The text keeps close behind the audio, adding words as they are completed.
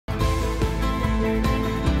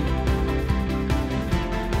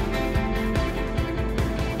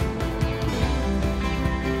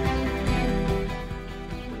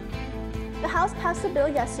passed a bill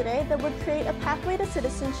yesterday that would create a pathway to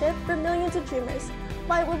citizenship for millions of dreamers,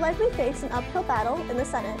 while it will likely face an uphill battle in the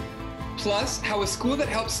Senate. Plus, how a school that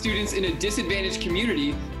helps students in a disadvantaged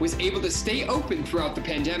community was able to stay open throughout the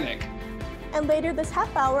pandemic. And later this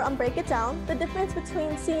half hour on Break It Down, the difference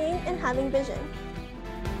between seeing and having vision.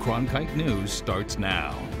 Cronkite News starts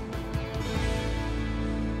now.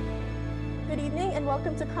 Good evening and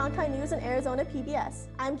welcome to Cronkite News and Arizona PBS.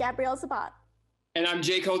 I'm Gabrielle Zabat. And I'm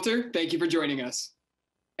Jay Coulter. Thank you for joining us.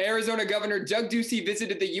 Arizona Governor Doug Ducey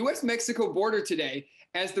visited the U.S.-Mexico border today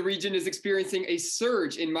as the region is experiencing a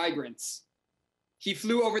surge in migrants. He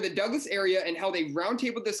flew over the Douglas area and held a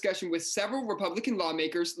roundtable discussion with several Republican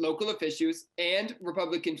lawmakers, local officials, and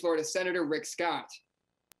Republican Florida Senator Rick Scott.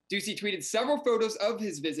 Ducey tweeted several photos of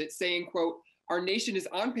his visit saying, quote, "Our nation is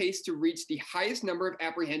on pace to reach the highest number of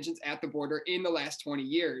apprehensions at the border in the last 20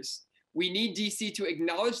 years. We need D.C. to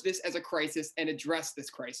acknowledge this as a crisis and address this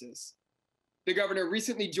crisis." The governor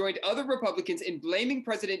recently joined other Republicans in blaming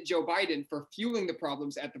President Joe Biden for fueling the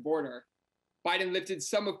problems at the border. Biden lifted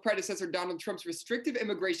some of predecessor Donald Trump's restrictive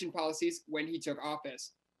immigration policies when he took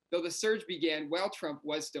office, though the surge began while Trump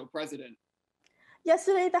was still president.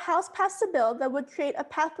 Yesterday, the House passed a bill that would create a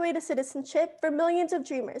pathway to citizenship for millions of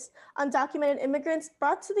dreamers, undocumented immigrants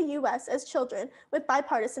brought to the U.S. as children with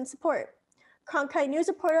bipartisan support. Cronkite News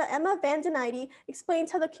reporter Emma Vandenheide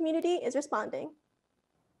explains how the community is responding.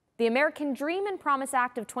 The American Dream and Promise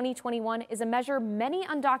Act of 2021 is a measure many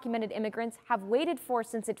undocumented immigrants have waited for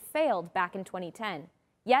since it failed back in 2010.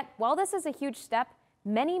 Yet, while this is a huge step,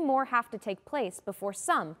 many more have to take place before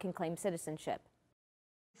some can claim citizenship.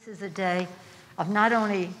 This is a day of not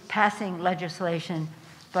only passing legislation,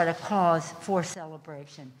 but a cause for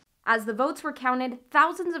celebration. As the votes were counted,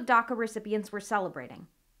 thousands of DACA recipients were celebrating.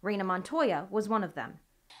 Reina Montoya was one of them.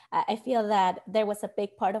 I feel that there was a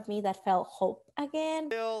big part of me that felt hope again.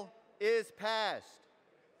 Bill is passed.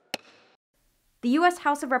 The U.S.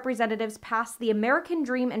 House of Representatives passed the American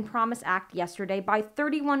Dream and Promise Act yesterday by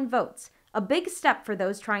 31 votes, a big step for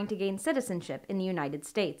those trying to gain citizenship in the United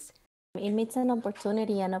States. It means an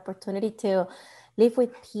opportunity to live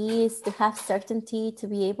with peace, to have certainty, to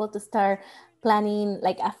be able to start planning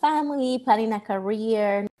like a family, planning a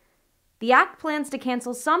career. The act plans to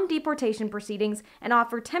cancel some deportation proceedings and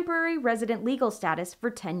offer temporary resident legal status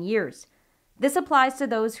for 10 years. This applies to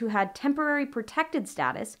those who had temporary protected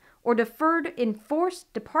status or deferred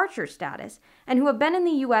enforced departure status and who have been in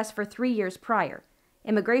the U.S. for 3 years prior.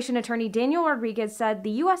 Immigration attorney Daniel Rodriguez said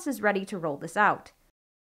the U.S. is ready to roll this out.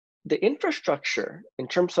 The infrastructure, in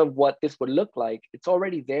terms of what this would look like, it's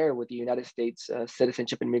already there with the United States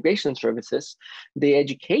Citizenship and Immigration Services. The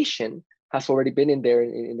education has already been in there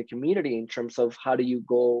in the community in terms of how do you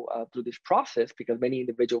go through this process, because many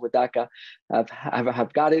individuals with DACA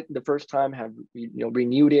have got it the first time, have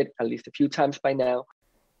renewed it at least a few times by now.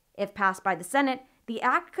 If passed by the Senate, the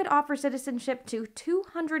act could offer citizenship to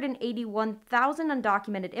 281,000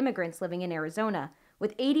 undocumented immigrants living in Arizona,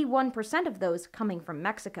 with 81% of those coming from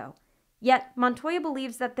Mexico. Yet, Montoya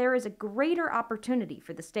believes that there is a greater opportunity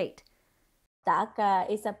for the state. DACA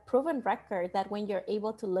is a proven record that when you're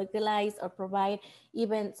able to legalize or provide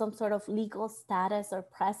even some sort of legal status or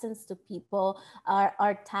presence to people,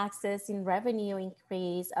 our taxes and revenue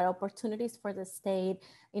increase, our opportunities for the state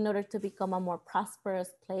in order to become a more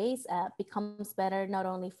prosperous place becomes better not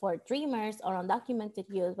only for dreamers or undocumented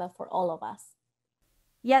youth, but for all of us.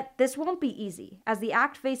 Yet, this won't be easy, as the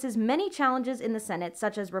act faces many challenges in the Senate,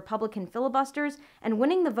 such as Republican filibusters and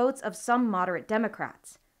winning the votes of some moderate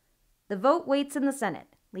Democrats. The vote waits in the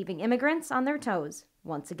Senate, leaving immigrants on their toes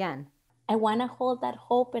once again. I want to hold that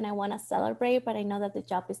hope and I want to celebrate, but I know that the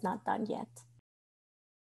job is not done yet.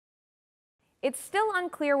 It's still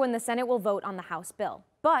unclear when the Senate will vote on the House bill,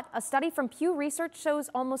 but a study from Pew Research shows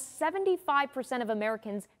almost 75% of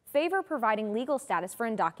Americans favor providing legal status for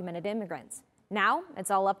undocumented immigrants. Now,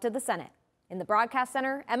 it's all up to the Senate. In the Broadcast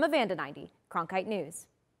Center, Emma Vandenheide, Cronkite News.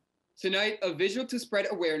 Tonight, a vigil to spread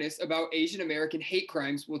awareness about Asian American hate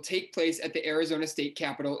crimes will take place at the Arizona State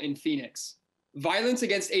Capitol in Phoenix. Violence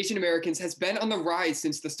against Asian Americans has been on the rise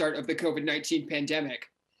since the start of the COVID-19 pandemic.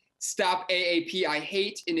 Stop AAPI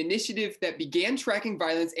Hate, an initiative that began tracking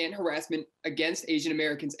violence and harassment against Asian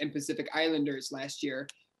Americans and Pacific Islanders last year,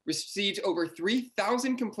 received over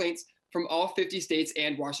 3,000 complaints from all 50 states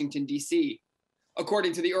and Washington, D.C.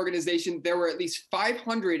 According to the organization, there were at least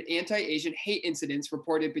 500 anti-Asian hate incidents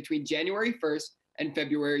reported between January 1st and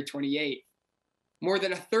February 28th. More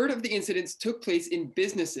than a third of the incidents took place in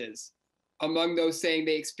businesses. Among those saying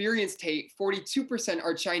they experienced hate, 42%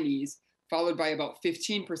 are Chinese, followed by about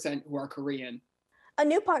 15% who are Korean. A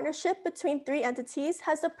new partnership between 3 entities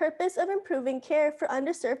has the purpose of improving care for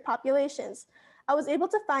underserved populations. I was able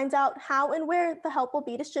to find out how and where the help will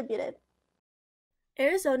be distributed.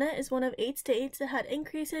 Arizona is one of 8 states that had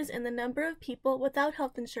increases in the number of people without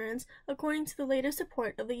health insurance, according to the latest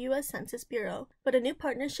report of the U.S. Census Bureau. But a new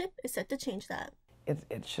partnership is set to change that.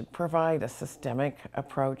 It should provide a systemic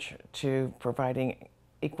approach to providing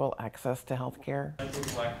equal access to health care.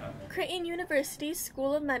 Creighton University's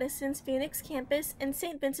School of Medicine's Phoenix campus and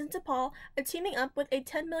St. Vincent de Paul are teaming up with a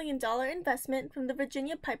 $10 million investment from the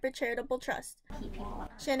Virginia Piper Charitable Trust.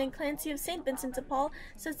 Shannon Clancy of St. Vincent de Paul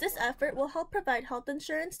says this effort will help provide health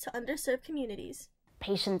insurance to underserved communities.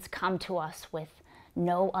 Patients come to us with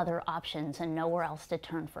no other options and nowhere else to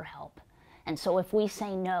turn for help. And so if we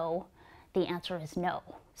say no, the answer is no.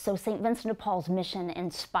 So St. Vincent de Paul's mission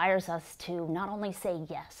inspires us to not only say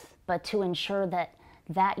yes, but to ensure that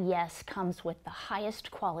that yes comes with the highest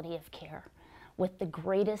quality of care, with the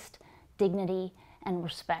greatest dignity and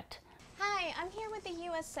respect. Hi, I'm here with the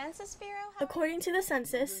U.S. Census Bureau. According to the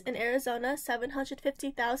census, in Arizona,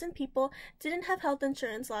 750,000 people didn't have health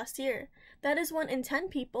insurance last year. That is 1 in 10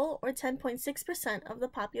 people, or 10.6% of the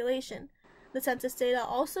population. The census data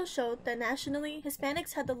also showed that nationally,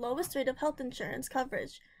 Hispanics had the lowest rate of health insurance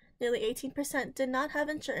coverage. Nearly 18% did not have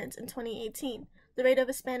insurance in 2018. The rate of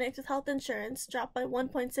Hispanics with health insurance dropped by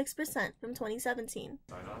 1.6% from 2017.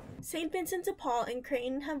 St. Vincent de Paul and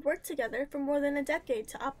Creighton have worked together for more than a decade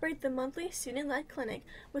to operate the monthly student-led clinic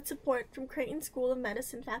with support from Creighton School of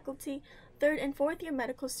Medicine faculty, 3rd and 4th year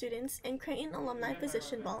medical students, and Creighton alumni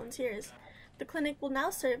physician volunteers. The clinic will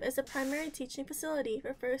now serve as a primary teaching facility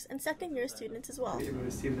for 1st and 2nd year students as well.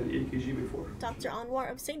 Dr.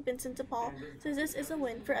 Anwar of St. Vincent de Paul says this is a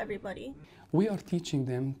win for everybody. We are teaching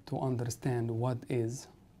them to understand what is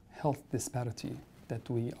health disparity that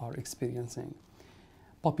we are experiencing.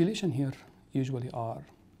 Population here usually are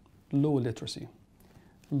low literacy,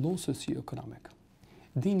 low socioeconomic.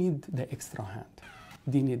 They need the extra hand.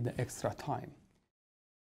 They need the extra time.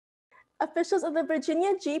 Officials of the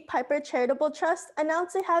Virginia G. Piper Charitable Trust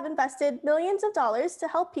announced they have invested millions of dollars to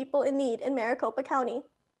help people in need in Maricopa County.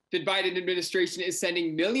 The Biden administration is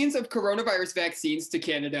sending millions of coronavirus vaccines to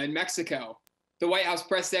Canada and Mexico. The White House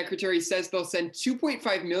press secretary says they'll send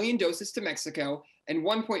 2.5 million doses to Mexico and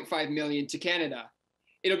 1.5 million to Canada.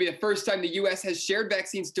 It'll be the first time the U.S. has shared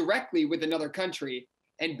vaccines directly with another country,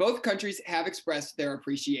 and both countries have expressed their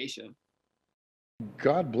appreciation.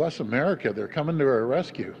 God bless America. They're coming to our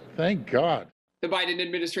rescue. Thank God. The Biden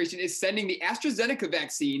administration is sending the AstraZeneca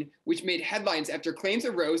vaccine, which made headlines after claims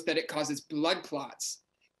arose that it causes blood clots.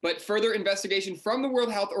 But further investigation from the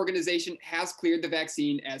World Health Organization has cleared the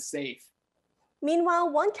vaccine as safe.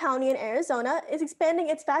 Meanwhile, one county in Arizona is expanding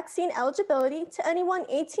its vaccine eligibility to anyone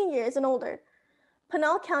 18 years and older.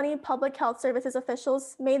 Pinal County Public Health Services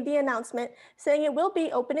officials made the announcement, saying it will be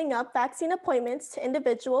opening up vaccine appointments to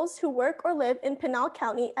individuals who work or live in Pinal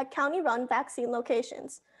County at county-run vaccine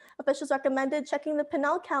locations. Officials recommended checking the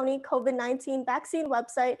Pinal County COVID-19 vaccine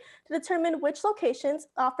website to determine which locations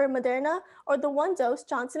offer Moderna or the one-dose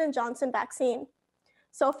Johnson & Johnson vaccine.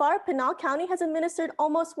 So far, Pinal County has administered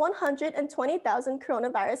almost 120,000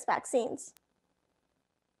 coronavirus vaccines.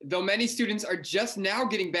 Though many students are just now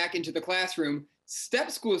getting back into the classroom,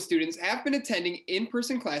 STEP school students have been attending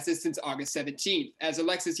in-person classes since August 17th. As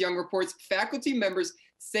Alexis Young reports, faculty members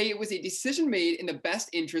say it was a decision made in the best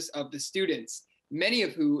interest of the students, many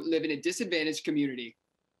of who live in a disadvantaged community.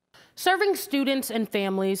 Serving students and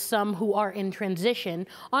families, some who are in transition,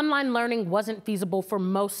 online learning wasn't feasible for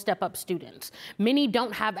most step-up students. Many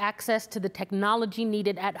don't have access to the technology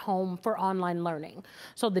needed at home for online learning.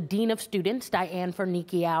 So the Dean of Students, Diane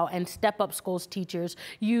Fernikiao, and step-up schools teachers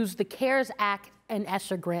used the CARES Act and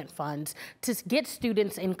ESSER grant funds to get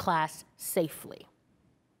students in class safely.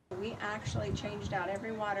 We actually changed out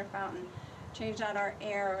every water fountain, changed out our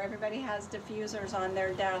air. Everybody has diffusers on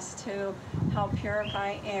their desks to help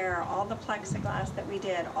purify air. All the plexiglass that we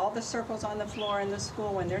did, all the circles on the floor in the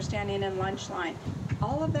school when they're standing in lunch line.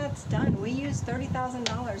 All of that's done. We used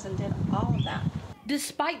 $30,000 and did all of that.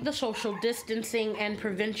 Despite the social distancing and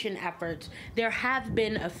prevention efforts, there have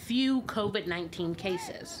been a few COVID-19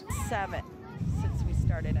 cases. 7 since we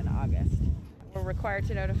started in August. We're required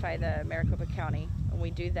to notify the Maricopa County, and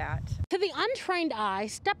we do that. To the untrained eye,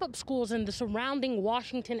 step-up schools in the surrounding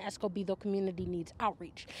Washington-Escobedo community needs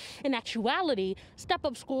outreach. In actuality,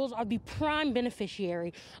 step-up schools are the prime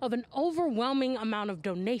beneficiary of an overwhelming amount of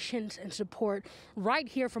donations and support right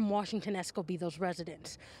here from Washington-Escobedo's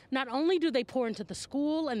residents. Not only do they pour into the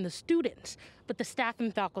school and the students, but the staff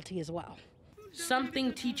and faculty as well.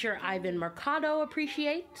 Something teacher Ivan Mercado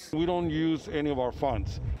appreciates. We don't use any of our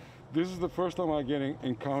funds. This is the first time I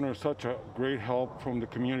encounter such a great help from the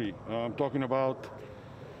community. I'm talking about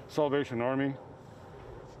Salvation Army,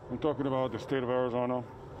 I'm talking about the state of Arizona.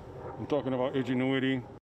 I'm talking about ingenuity.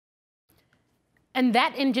 And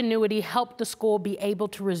that ingenuity helped the school be able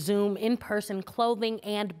to resume in-person clothing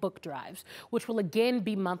and book drives, which will again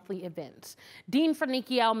be monthly events. Dean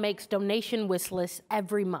Fernikiao makes donation wish lists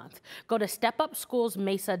every month. Go to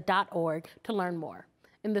stepupschoolsmesa.org to learn more.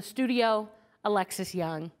 In the studio, Alexis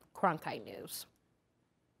Young, Cronkite News.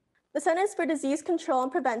 The Centers for Disease Control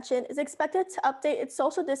and Prevention is expected to update its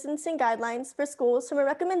social distancing guidelines for schools from a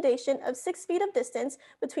recommendation of 6 feet of distance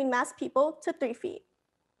between masked people to 3 feet.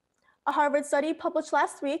 A Harvard study published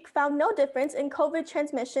last week found no difference in COVID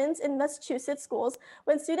transmissions in Massachusetts schools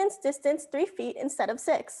when students distanced 3 feet instead of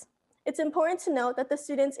 6. It's important to note that the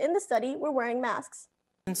students in the study were wearing masks.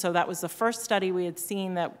 And so that was the first study we had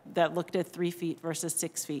seen that looked at 3 feet versus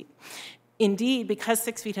 6 feet. Indeed, because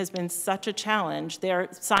 6 feet has been such a challenge,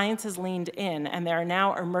 science has leaned in, and there are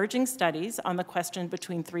now emerging studies on the question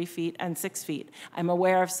between 3 feet and 6 feet. I'm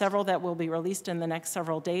aware of several that will be released in the next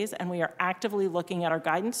several days, and we are actively looking at our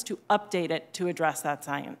guidance to update it to address that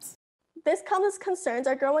science. This comes as concerns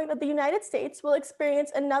are growing that the United States will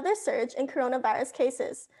experience another surge in coronavirus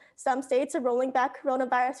cases. Some states are rolling back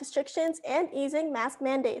coronavirus restrictions and easing mask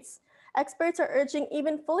mandates. Experts are urging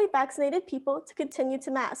even fully vaccinated people to continue to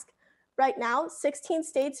mask. Right now, 16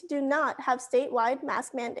 states do not have statewide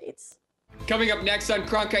mask mandates. Coming up next on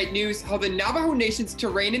Cronkite News, how the Navajo Nation's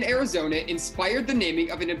terrain in Arizona inspired the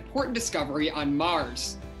naming of an important discovery on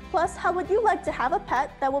Mars. Plus, how would you like to have a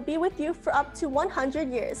pet that will be with you for up to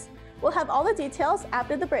 100 years? We'll have all the details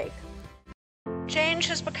after the break. Change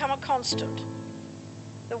has become a constant.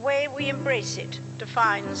 The way we embrace it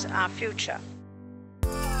defines our future.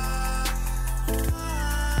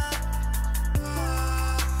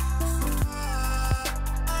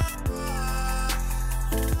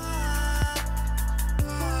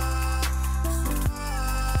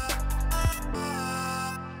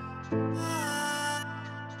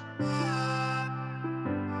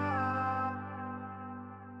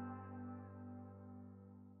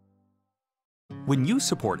 When you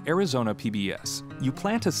support Arizona PBS, you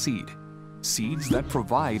plant a seed. Seeds that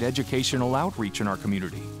provide educational outreach in our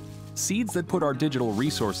community. Seeds that put our digital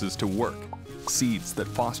resources to work. Seeds that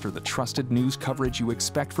foster the trusted news coverage you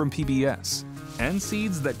expect from PBS. And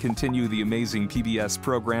seeds that continue the amazing PBS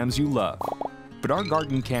programs you love. But our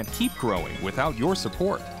garden can't keep growing without your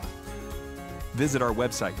support. Visit our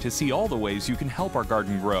website to see all the ways you can help our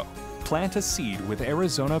garden grow. Plant a seed with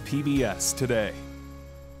Arizona PBS today.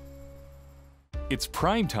 It's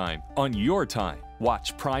prime time on your time.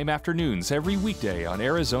 Watch Prime Afternoons every weekday on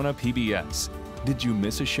Arizona PBS. Did you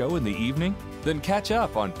miss a show in the evening? Then catch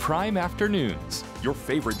up on Prime Afternoons, your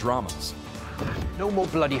favorite dramas. No more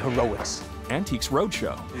bloody heroics. Antiques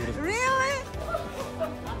Roadshow. Really?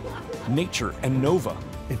 Nature and Nova.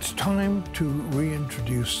 It's time to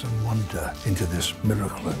reintroduce some wonder into this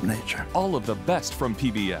miracle of nature. All of the best from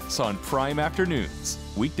PBS on Prime Afternoons.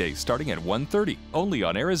 Weekdays starting at 1:30, only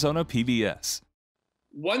on Arizona PBS.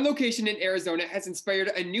 One location in Arizona has inspired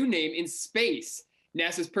a new name in space.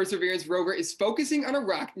 NASA's Perseverance rover is focusing on a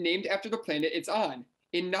rock named after the planet it's on,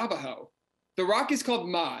 in Navajo. The rock is called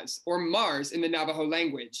Maz, or Mars in the Navajo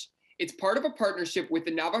language. It's part of a partnership with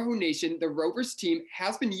the Navajo Nation the rover's team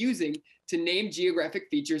has been using to name geographic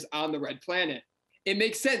features on the red planet. It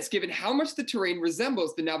makes sense given how much the terrain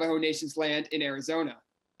resembles the Navajo Nation's land in Arizona.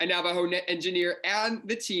 A Navajo engineer and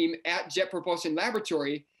the team at Jet Propulsion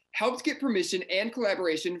Laboratory helped get permission and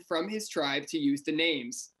collaboration from his tribe to use the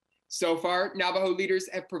names. So far, Navajo leaders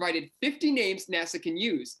have provided 50 names NASA can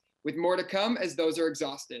use, with more to come as those are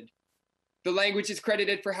exhausted. The language is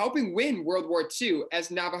credited for helping win World War II,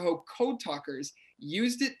 as Navajo code talkers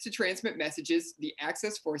used it to transmit messages the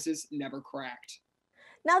Axis forces never cracked.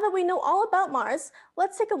 Now that we know all about Mars,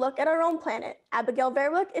 let's take a look at our own planet. Abigail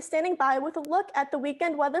Verwick is standing by with a look at the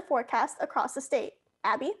weekend weather forecast across the state.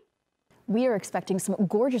 Abby? We are expecting some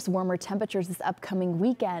gorgeous warmer temperatures this upcoming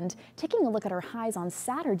weekend. Taking a look at our highs on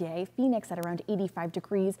Saturday, Phoenix at around 85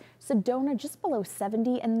 degrees, Sedona just below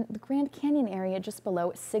 70, and the Grand Canyon area just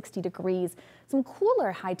below 60 degrees. Some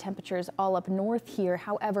cooler high temperatures all up north here.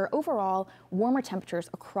 However, overall, warmer temperatures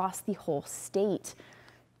across the whole state.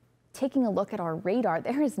 Taking a look at our radar,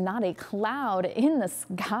 there is not a cloud in the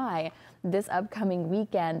sky this upcoming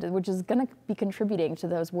weekend, which is going to be contributing to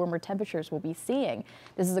those warmer temperatures we'll be seeing.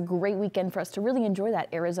 This is a great weekend for us to really enjoy that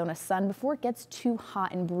Arizona sun before it gets too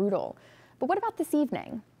hot and brutal. But what about this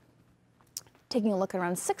evening? Taking a look at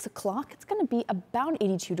around 6 o'clock, it's going to be about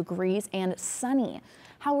 82 degrees and sunny.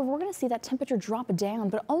 However, we're going to see that temperature drop down,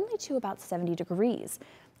 but only to about 70 degrees.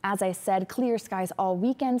 As I said, clear skies all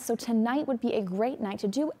weekend, so tonight would be a great night to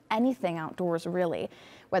do anything outdoors, really.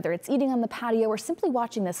 Whether it's eating on the patio or simply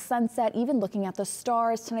watching the sunset, even looking at the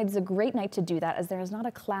stars, tonight is a great night to do that as there is not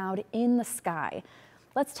a cloud in the sky.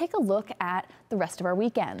 Let's take a look at the rest of our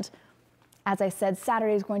weekend. As I said,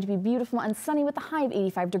 Saturday is going to be beautiful and sunny with a high of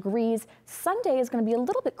 85 degrees. Sunday is going to be a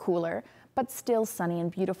little bit cooler, but still sunny and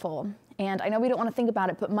beautiful. And I know we don't want to think about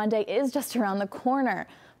it, but Monday is just around the corner.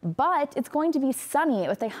 But it's going to be sunny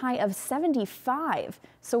with a high of 75.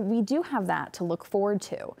 So we do have that to look forward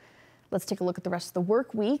to. Let's take a look at the rest of the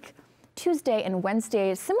work week. Tuesday and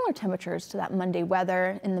Wednesday, similar temperatures to that Monday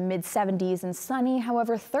weather in the mid 70s and sunny.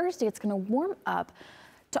 However, Thursday it's going to warm up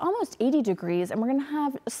to almost 80 degrees, and we're going to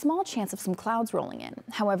have a small chance of some clouds rolling in.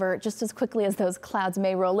 However, just as quickly as those clouds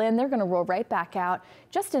may roll in, they're going to roll right back out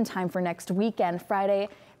just in time for next weekend. Friday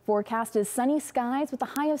forecast is sunny skies with a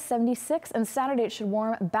high of 76, and Saturday it should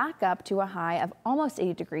warm back up to a high of almost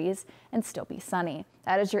 80 degrees and still be sunny.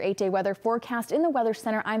 That is your 8-day weather forecast in the Weather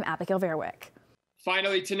Center. I'm Abigail Verwick.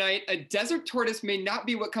 Finally tonight, a desert tortoise may not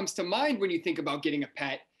be what comes to mind when you think about getting a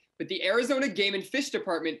pet, but the Arizona Game and Fish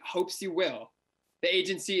Department hopes you will. The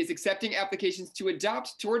agency is accepting applications to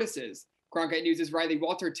adopt tortoises. Cronkite News' Riley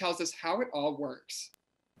Walter tells us how it all works.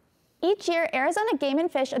 Each year, Arizona Game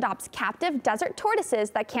and Fish adopts captive desert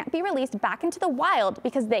tortoises that can't be released back into the wild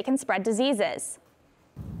because they can spread diseases.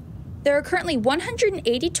 There are currently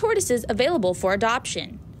 180 tortoises available for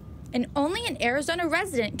adoption, and only an Arizona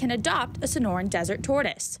resident can adopt a Sonoran desert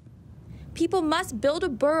tortoise. People must build a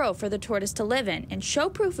burrow for the tortoise to live in and show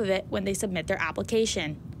proof of it when they submit their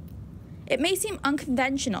application. It may seem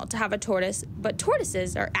unconventional to have a tortoise, but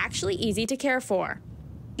tortoises are actually easy to care for.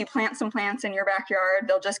 You plant some plants in your backyard,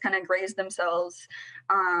 they'll just kind of graze themselves.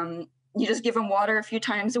 You just give them water a few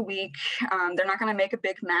times a week. They're not going to make a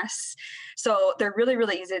big mess. So they're really,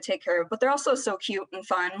 really easy to take care of, but they're also so cute and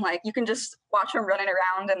fun. Like you can just watch them running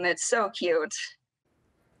around and it's so cute.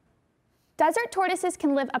 Desert tortoises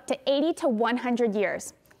can live up to 80 to 100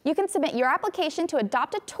 years. You can submit your application to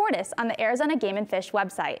adopt a tortoise on the Arizona Game and Fish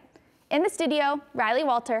website. In the studio, Riley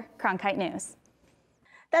Walter, Cronkite News.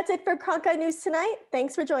 That's it for Cronkite News tonight.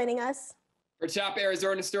 Thanks for joining us. For top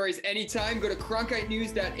Arizona stories anytime, go to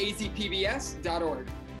cronkitenews.azpbs.org.